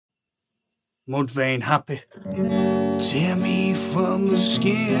Mudvayne happy. Tear me from the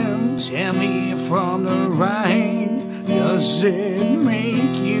skin, tear me from the rain. Does it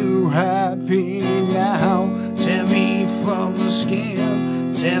make you happy now? Tear me from the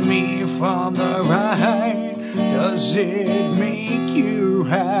skin, tear me from the rain. Does it make you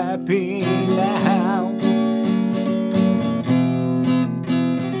happy now?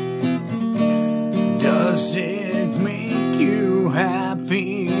 Does it make you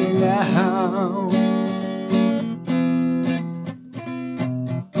happy now?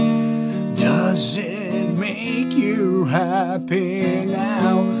 Does it make you happy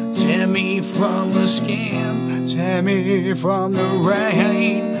now? Tear me from the skin, tear me from the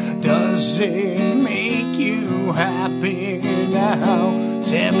rain. Does it make you happy now?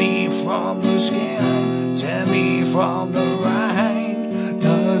 Tear me from the skin, tear me from the rain.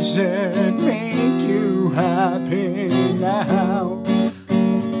 Does it make you happy now?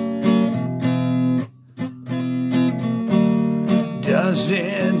 Does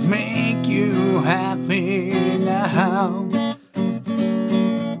it make you happy now?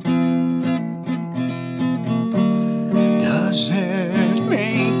 Does it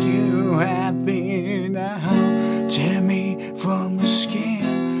make you happy now? Tear me from the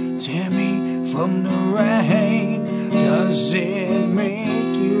skin, tear me from the rain. Does it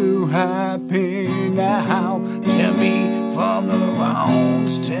make you happy now? Tear me from the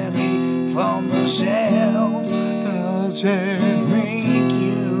wrongs, tear me from the self. Does it make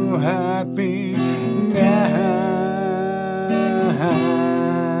you happy now?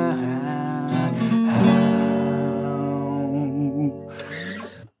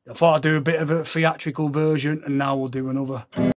 I thought I'd do a bit of a theatrical version, and now we'll do another.